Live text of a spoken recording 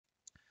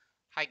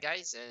Hi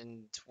guys,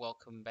 and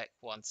welcome back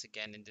once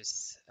again in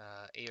this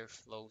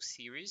Airflow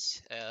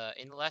series.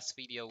 In the last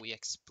video, we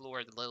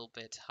explored a little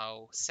bit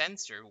how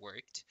sensor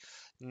worked.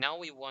 Now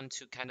we want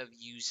to kind of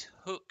use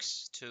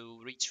hooks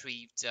to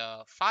retrieve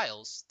the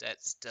files that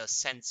the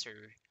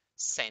sensor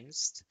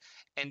sensed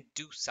and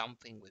do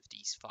something with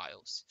these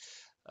files.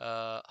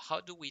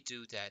 How do we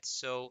do that?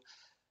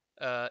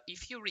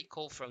 If you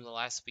recall from the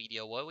last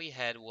video, what we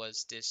had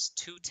was this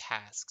two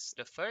tasks.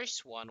 The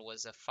first one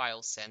was a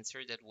file sensor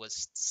that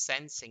was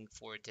sensing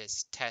for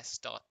this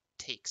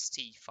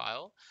test.txt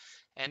file,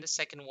 and the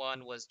second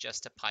one was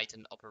just a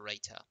Python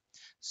operator.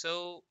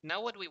 So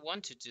now what we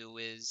want to do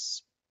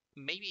is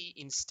maybe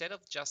instead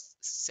of just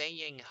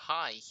saying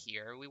hi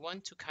here, we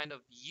want to kind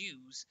of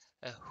use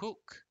a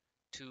hook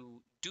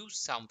to do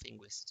something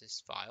with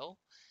this file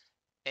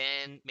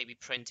and maybe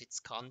print its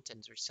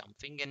content or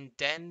something and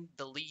then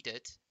delete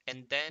it,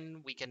 and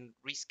then we can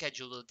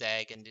reschedule the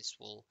DAG and this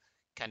will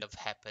kind of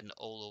happen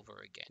all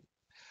over again.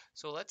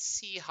 So let's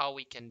see how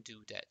we can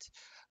do that.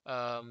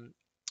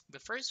 The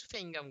first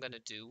thing I'm gonna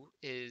do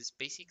is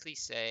basically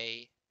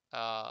say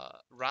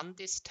run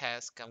this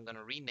task. I'm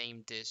gonna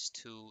rename this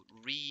to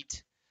read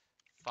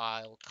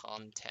file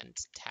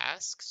content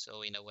task,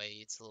 so in a way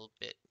it's a little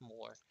bit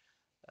more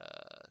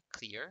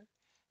clear,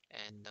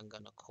 and I'm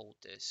gonna call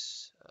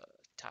this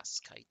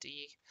task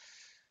ID.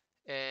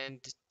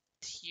 And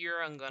here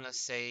I'm gonna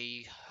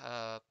say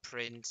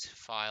print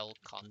file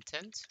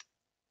content.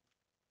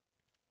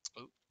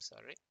 Oops,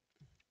 sorry,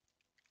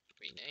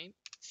 rename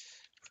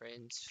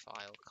print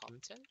file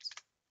content.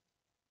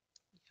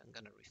 I'm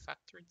gonna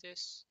refactor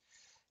this.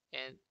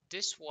 And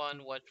this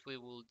one, what we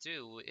will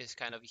do is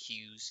kind of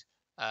use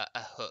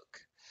a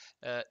hook.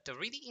 The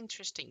really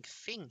interesting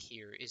thing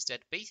here is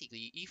that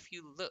basically, if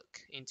you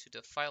look into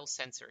the file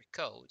sensor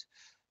code,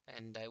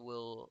 and I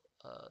will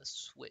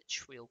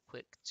switch real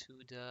quick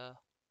to the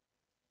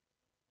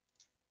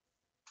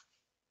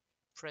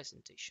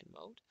presentation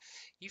mode.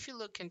 If you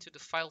look into the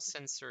file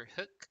sensor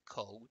hook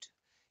code,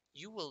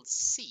 you will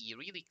see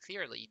really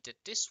clearly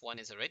that this one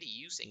is already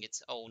using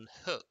its own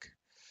hook.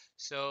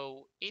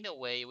 So in a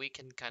way, we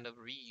can kind of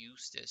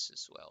reuse this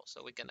as well.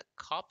 So we're gonna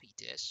copy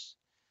this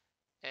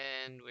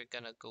and we're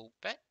gonna go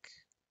back,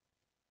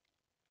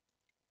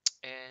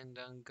 and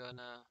I'm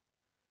gonna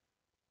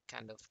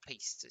kind of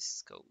paste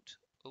this code.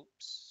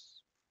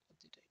 Oops, what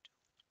did I do?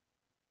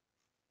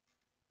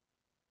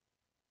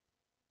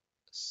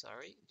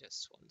 Sorry,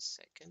 just 1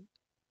 second.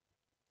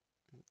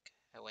 Okay,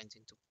 I went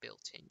into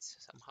built-ins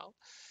somehow.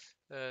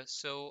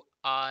 So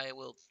I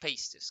will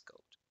paste this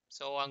code.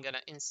 So I'm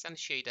gonna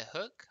instantiate a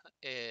hook.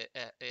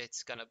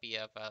 It's gonna be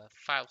a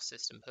file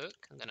system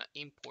hook. I'm gonna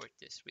import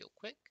this real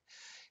quick.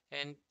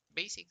 And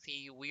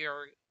basically we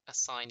are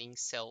assigning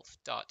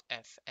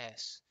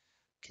self.fs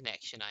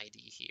connection ID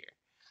here.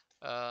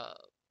 Uh,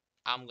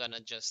 I'm gonna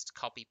just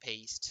copy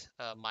paste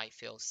my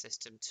file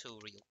system 2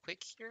 real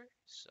quick here.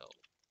 So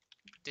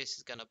this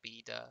is gonna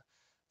be the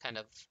kind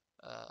of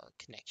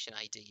connection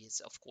ID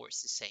is of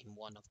course the same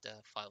one of the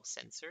file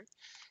sensor.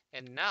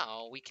 And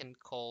now we can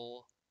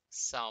call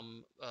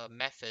some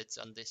methods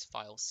on this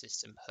file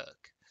system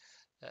hook,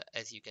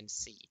 as you can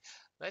see.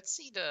 Let's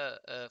see the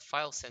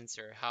file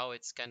sensor, how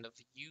it's kind of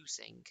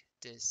using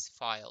these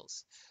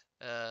files.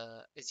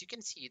 As you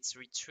can see, it's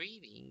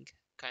retrieving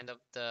kind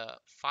of the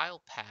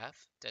file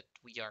path that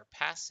we are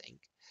passing.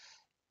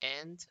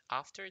 And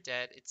after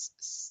that,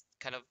 it's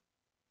kind of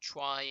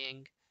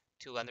trying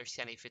to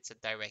understand if it's a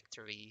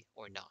directory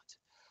or not.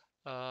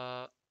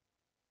 Uh,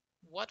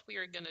 what we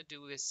are going to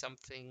do is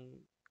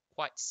something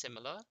quite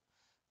similar.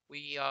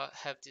 We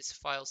have this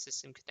file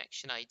system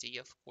connection ID,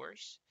 of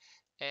course,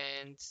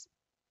 and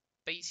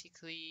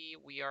basically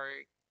we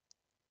are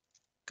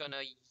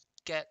gonna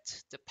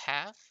get the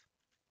path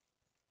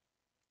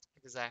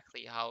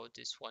exactly how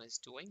this one is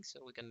doing.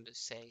 So we're gonna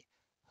just say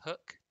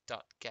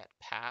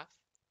hook.getPath.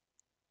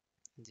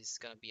 And this is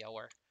gonna be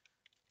our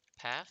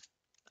path,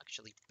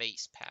 actually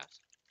base path.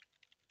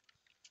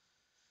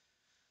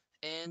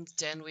 And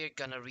then we're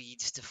gonna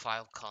read the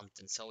file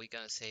content. So we're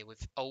gonna say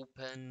with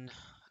open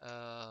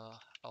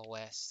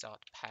os.path.join,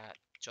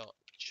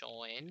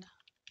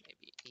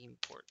 maybe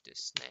import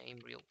this name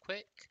real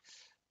quick,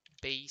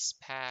 base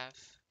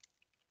path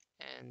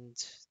and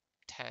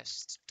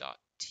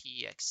test.txt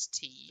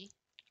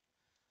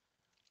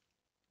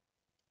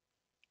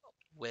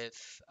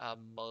with a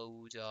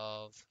mode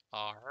of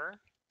R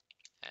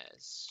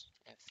as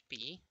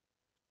FP.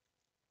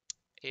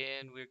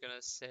 And we're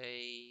gonna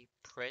say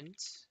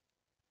print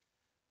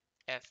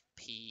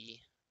fp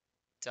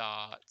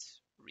dot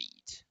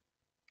read.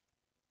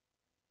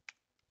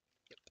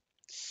 Yep.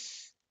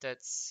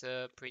 That's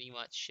pretty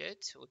much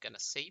it. We're gonna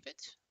save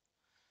it,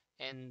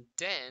 and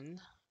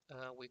then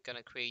we're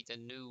gonna create a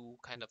new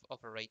kind of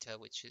operator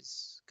which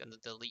is gonna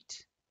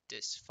delete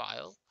this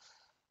file,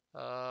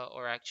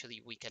 or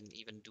actually we can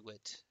even do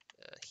it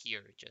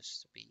here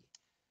just to be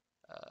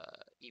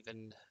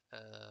even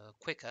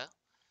quicker.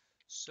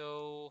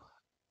 So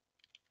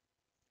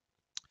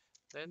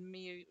let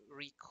me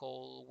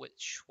recall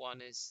which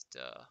one is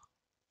the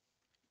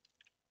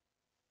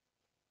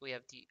we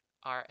have the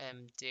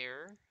rm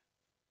there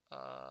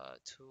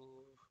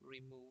to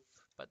remove,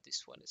 but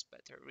this one is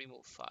better.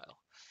 Remove file.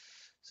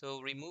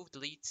 So remove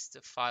deletes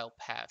the file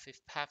path.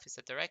 If path is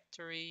a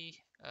directory,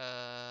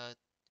 okay,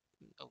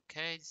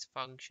 this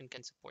function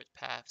can support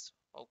paths.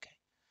 Okay,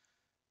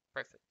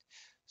 perfect.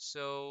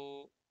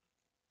 So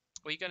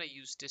we're gonna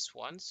use this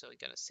one. So we're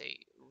gonna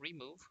say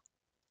remove,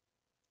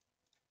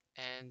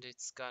 and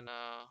it's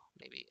gonna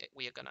maybe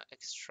we are gonna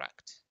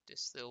extract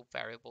this little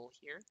variable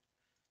here.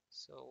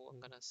 So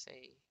I'm gonna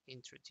say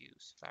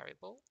introduce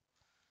variable,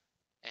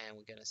 and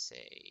we're gonna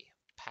say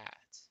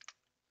path.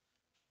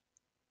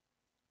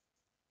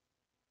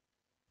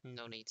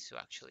 No need to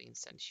actually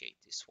instantiate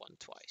this one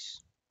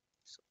twice.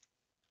 So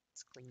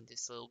let's clean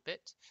this a little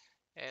bit,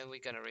 and we're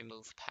gonna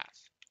remove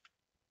path.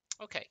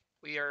 Okay,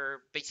 we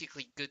are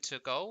basically good to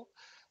go,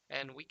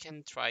 and we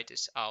can try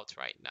this out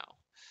right now.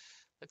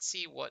 Let's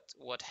see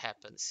what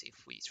happens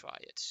if we try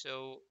it.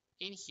 So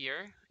in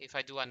here, if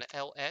I do an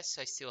ls,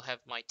 I still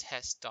have my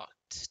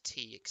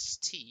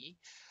test.txt.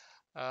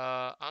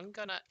 I'm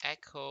gonna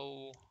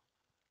echo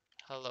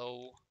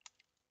hello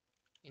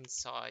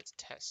inside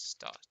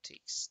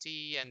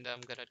test.txt, and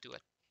I'm gonna do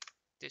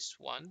this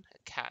one, a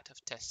cat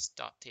of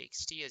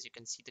test.txt. As you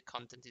can see, the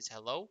content is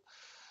hello.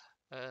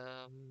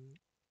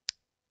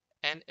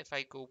 And if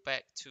I go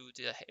back to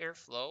the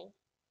Airflow,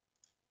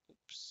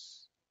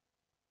 oops,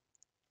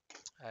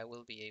 I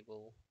will be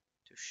able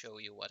to show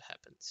you what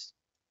happens.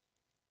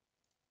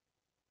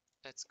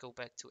 Let's go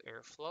back to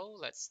Airflow.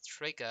 Let's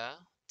trigger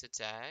the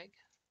tag.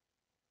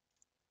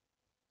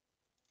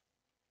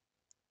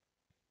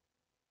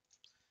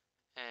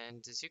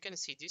 And as you can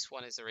see, this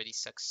one is already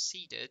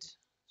succeeded,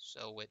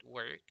 so it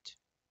worked.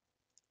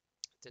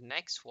 The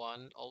next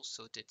one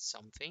also did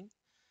something.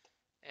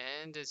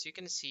 And as you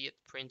can see,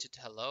 it printed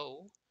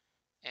hello.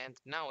 And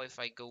now if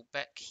I go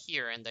back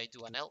here and I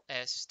do an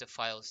ls, the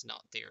file is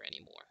not there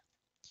anymore.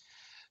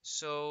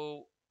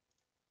 So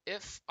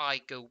if I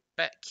go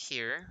back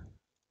here,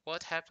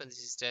 what happens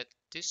is that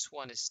this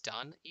one is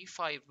done. If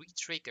I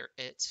re-trigger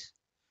it,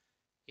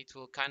 it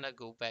will kind of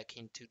go back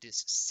into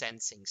this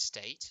sensing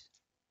state.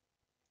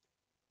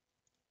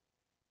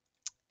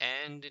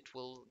 And it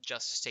will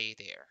just stay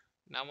there.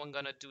 Now I'm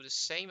gonna do the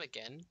same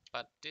again,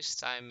 but this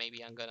time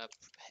maybe I'm gonna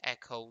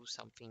echo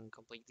something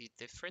completely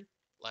different,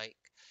 like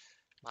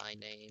my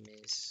name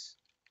is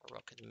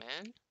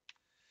Rocketman.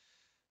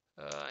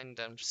 And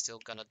I'm still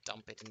gonna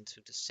dump it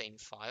into the same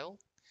file.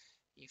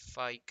 If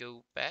I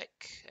go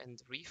back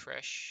and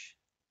refresh,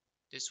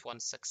 this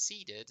one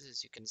succeeded,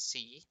 as you can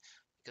see,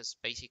 because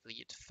basically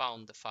it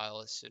found the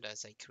file as soon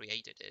as I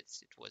created it.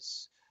 It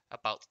was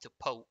about to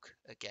poke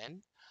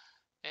again.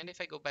 And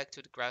if I go back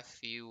to the graph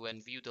view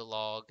and view the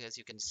log, as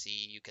you can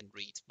see, you can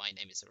read my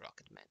name is a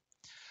Rocketman.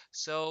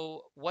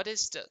 So what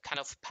is the kind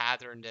of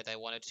pattern that I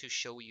wanted to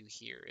show you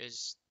here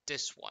is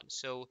this one.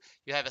 So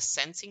you have a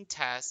sensing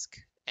task,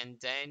 and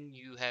then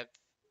you have,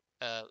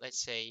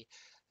 let's say,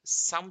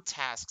 some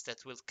tasks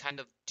that will kind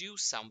of do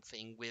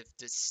something with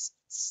the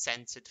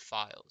sensed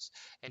files.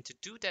 And to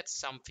do that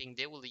something,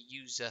 they will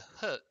use a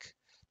hook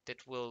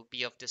that will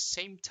be of the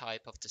same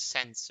type of the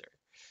sensor.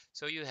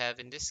 So you have,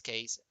 in this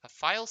case, a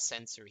file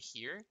sensor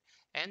here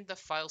and the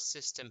file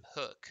system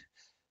hook.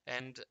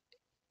 And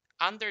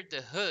under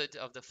the hood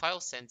of the file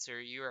sensor,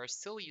 you are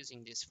still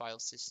using this file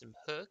system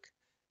hook,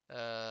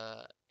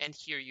 and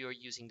here you're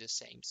using the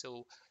same.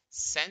 So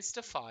sense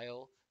the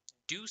file,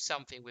 do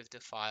something with the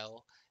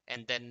file,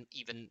 and then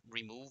even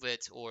remove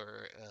it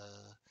or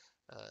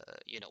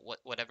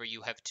whatever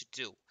you have to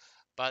do.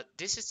 But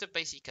this is the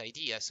basic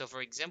idea. So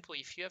for example,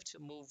 if you have to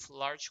move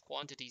large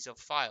quantities of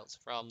files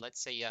from, let's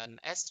say, an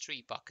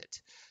S3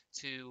 bucket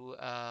to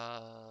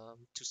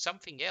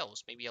something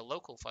else, maybe a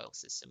local file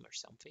system or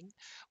something,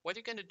 what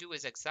you're going to do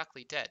is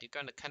exactly that. You're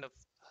going to kind of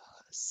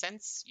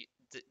sense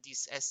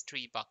this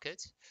S3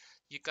 bucket.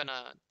 You're going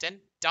to then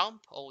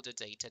dump all the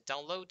data,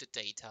 download the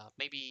data,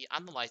 maybe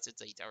analyze the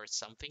data or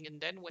something. And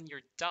then when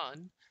you're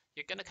done,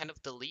 you're going to kind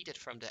of delete it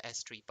from the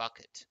S3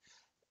 bucket.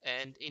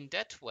 And in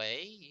that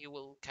way, you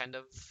will kind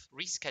of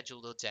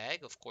reschedule the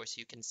tag. Of course,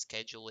 you can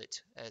schedule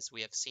it as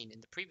we have seen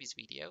in the previous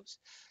videos,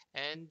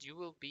 and you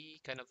will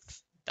be kind of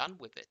done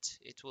with it.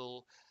 It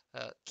will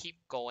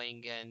keep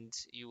going, and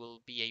you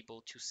will be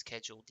able to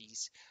schedule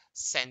these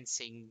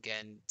sensing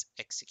and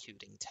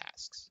executing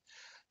tasks.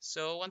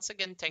 So once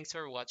again, thanks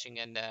for watching,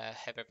 and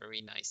have a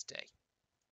very nice day.